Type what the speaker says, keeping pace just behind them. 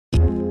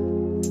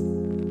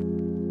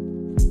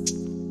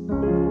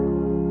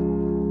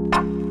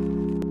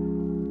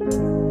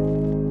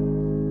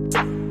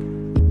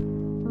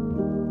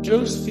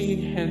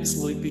Josephine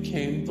Hensley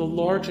became the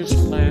largest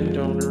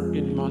landowner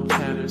in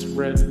Montana's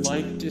red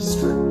light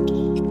district.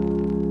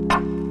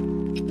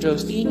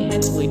 Josephine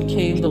Hensley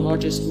became the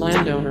largest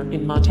landowner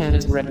in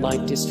Montana's red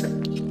light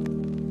district.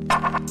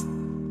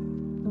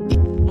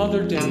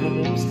 Mother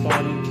Damabel's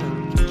body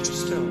turned to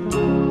stone.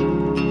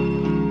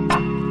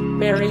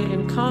 Mary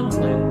Ann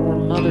Conklin, or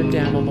Mother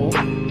Damabel,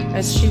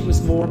 as she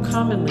was more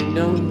commonly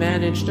known,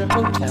 managed a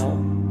hotel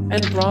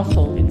and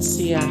brothel in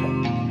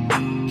Seattle.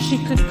 She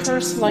could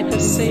curse like a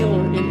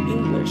sailor in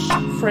English,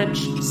 French,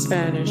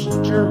 Spanish,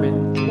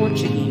 German,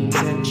 Portuguese,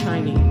 and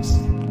Chinese.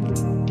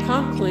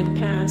 Conklin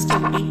passed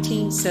in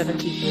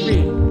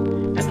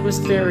 1873 and was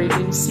buried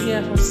in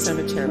Seattle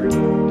Cemetery.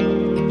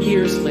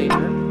 Years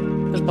later,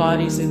 the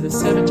bodies in the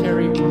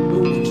cemetery were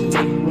moved to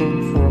make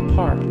room for a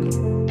park.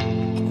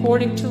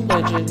 According to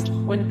legend,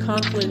 when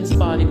Conklin's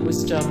body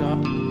was dug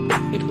up,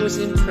 it was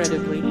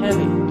incredibly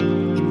heavy.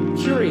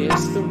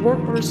 Curious, the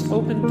workers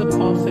opened the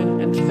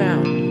coffin and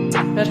found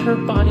that her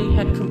body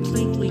had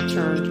completely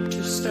turned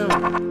to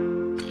stone.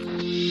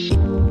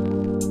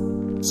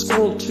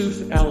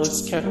 Squirrel-Tooth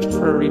Alice kept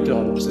prairie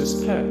dogs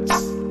as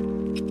pets.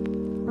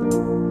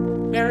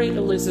 Mary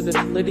Elizabeth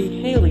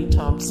Libby Haley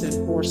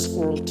Thompson, or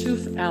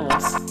Squirrel-Tooth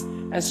Alice,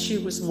 as she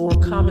was more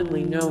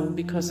commonly known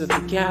because of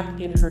the gap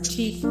in her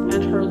teeth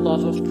and her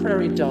love of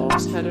prairie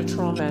dogs, had a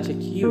traumatic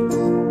youth.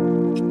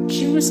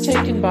 She was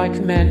taken by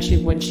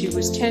Comanche when she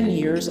was 10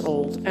 years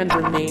old and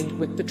remained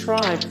with the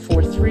tribe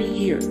for 3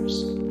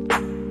 years.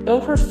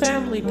 Though her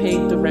family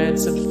paid the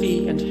ransom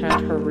fee and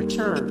had her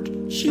returned,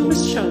 she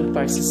was shunned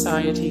by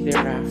society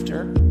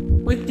thereafter,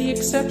 with the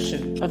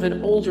exception of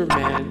an older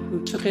man who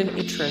took an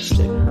interest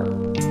in her.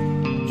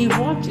 He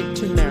wanted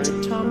to marry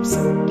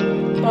Thompson,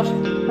 but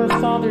her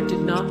father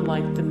did not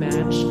like the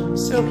match,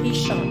 so he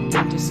shunned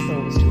and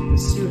disposed of the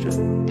suitor.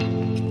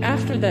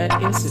 After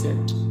that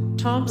incident,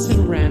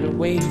 Thompson ran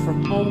away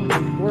from home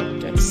and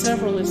worked at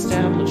several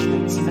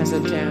establishments as a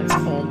dance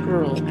hall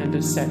girl and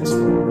a sex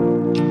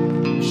worker.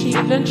 She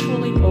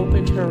eventually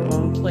opened her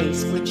own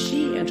place when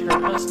she and her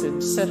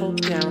husband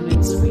settled down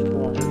in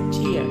Sweetwater,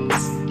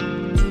 TX.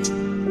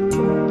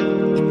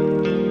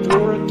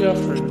 Dora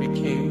Dufferin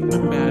became a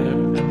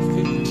madam at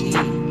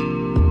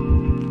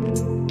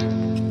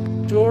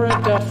 15. Dora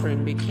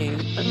Dufferin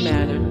became a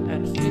madam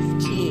at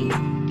 15.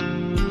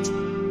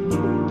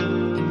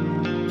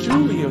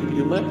 Julia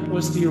Bulette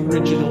was the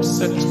original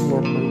sex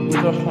worker with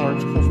a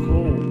heart of gold.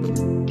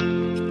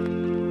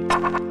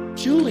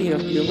 Julia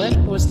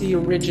Bulette was the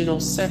original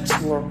sex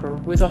worker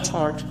with a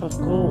heart of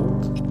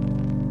gold.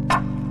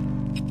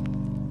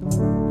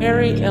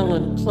 Mary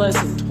Ellen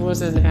Pleasant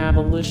was an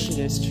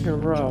abolitionist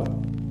hero.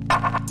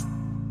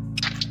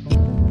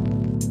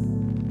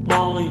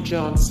 Molly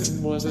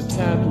Johnson was a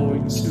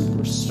tabloid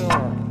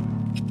superstar.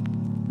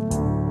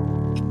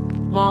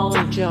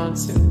 Molly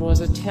Johnson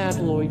was a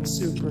tabloid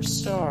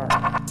superstar.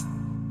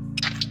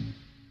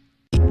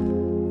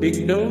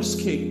 Big Nose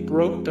Cake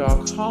broke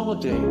Doc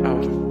Holliday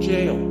out of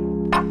jail.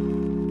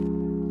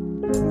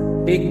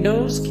 Big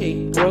Nose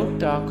Cake broke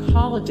Doc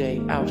Holliday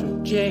out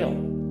of jail.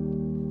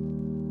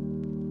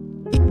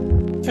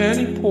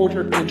 Fanny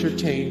Porter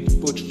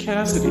entertained Butch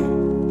Cassidy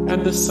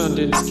and the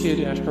Sundance Kid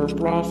at her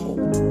brothel.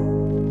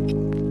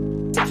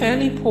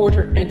 Fanny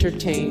Porter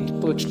entertained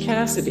Butch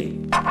Cassidy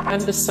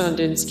and the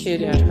Sundance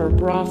Kid at her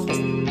brothel.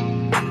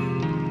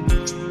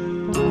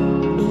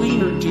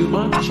 Eleanor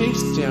Dumont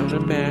chased down a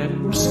man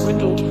who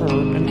swindled her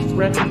and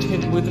threatened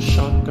him with a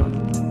shotgun.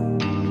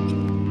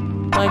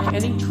 Like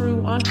any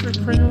true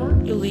entrepreneur,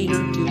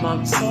 Eleanor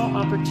Dumont saw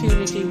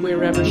opportunity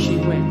wherever she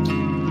went.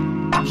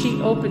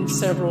 She opened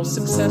several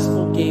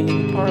successful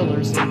gaming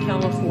parlors in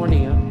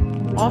California,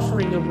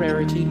 offering a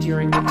rarity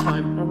during the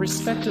time a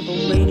respectable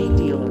lady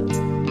dealer.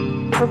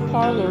 Her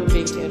parlor,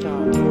 Big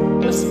Edad,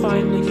 was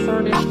finely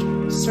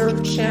furnished,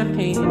 served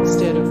champagne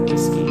instead of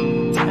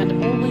whiskey, and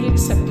only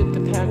accepted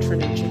the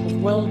patronage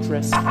of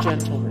well-dressed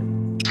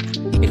gentlemen.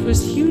 It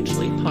was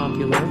hugely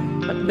popular,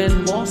 but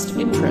men lost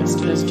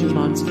interest as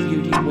Dumont's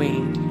beauty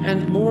waned,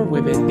 and more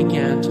women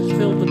began to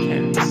fill the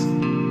camps.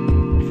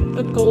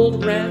 The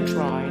gold ran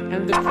dry,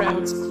 and the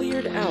crowds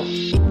cleared out.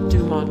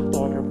 Dumont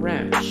bought a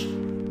ranch.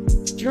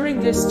 During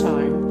this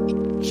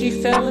time, she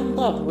fell in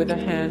love with a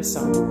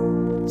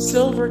handsome,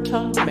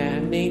 silver-tongued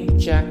man named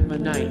Jack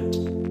Manite.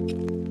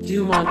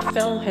 Dumont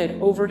fell head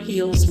over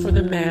heels for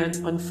the man.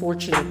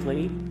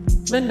 Unfortunately,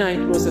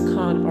 Manite was a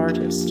con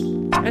artist,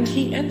 and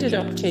he ended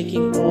up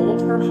taking all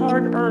of her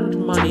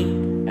hard-earned money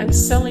and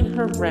selling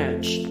her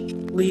ranch,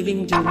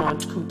 leaving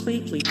Dumont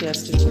completely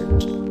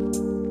destitute.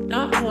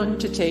 Not one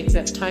to take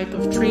that type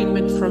of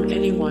treatment from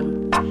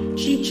anyone,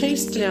 she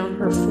chased down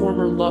her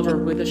former lover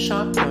with a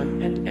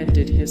shotgun and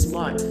ended his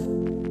life.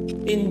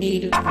 In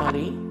need of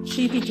money,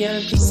 she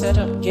began to set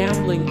up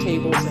gambling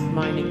tables at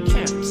mining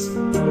camps.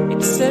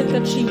 It's said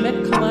that she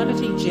met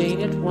Calamity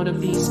Jane at one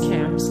of these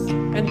camps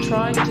and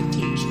tried to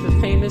teach the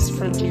famous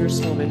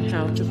frontierswoman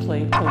how to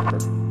play poker.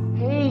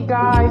 Hey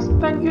guys,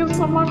 thank you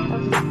so much for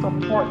the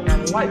support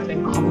and likes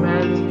and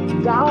comments.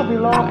 down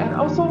below. And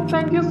also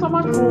thank you so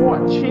much for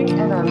watching,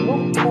 and I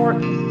look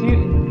forward to see you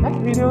in the next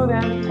video.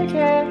 Then take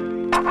care.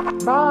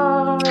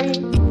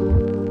 Bye.